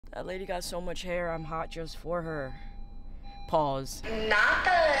That lady got so much hair, I'm hot just for her. Pause. Not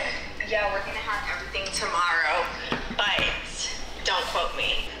the, yeah, we're gonna have everything tomorrow, but don't quote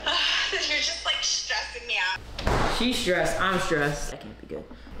me. You're just like stressing me out. She's stressed, I'm stressed. That can't be good.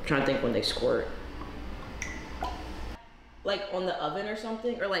 I'm trying to think when they squirt. Like on the oven or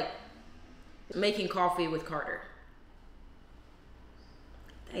something? Or like making coffee with Carter.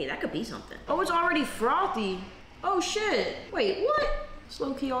 Hey, that could be something. Oh, it's already frothy. Oh shit. Wait, what? It's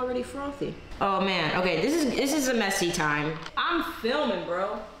low-key already frothy. Oh man, okay, this is a messy time. I'm filming,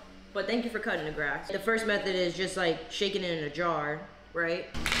 bro. But thank you for cutting the grass. The first method is just like shaking it in a jar, right?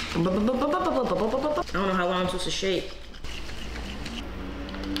 I don't know how long I'm supposed to shake.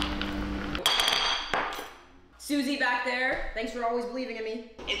 Susie back there, thanks for always believing in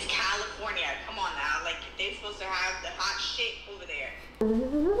me. It's California, come on now. Like, they're supposed to have the hot shit over there.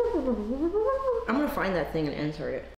 I'm gonna find that thing and insert it.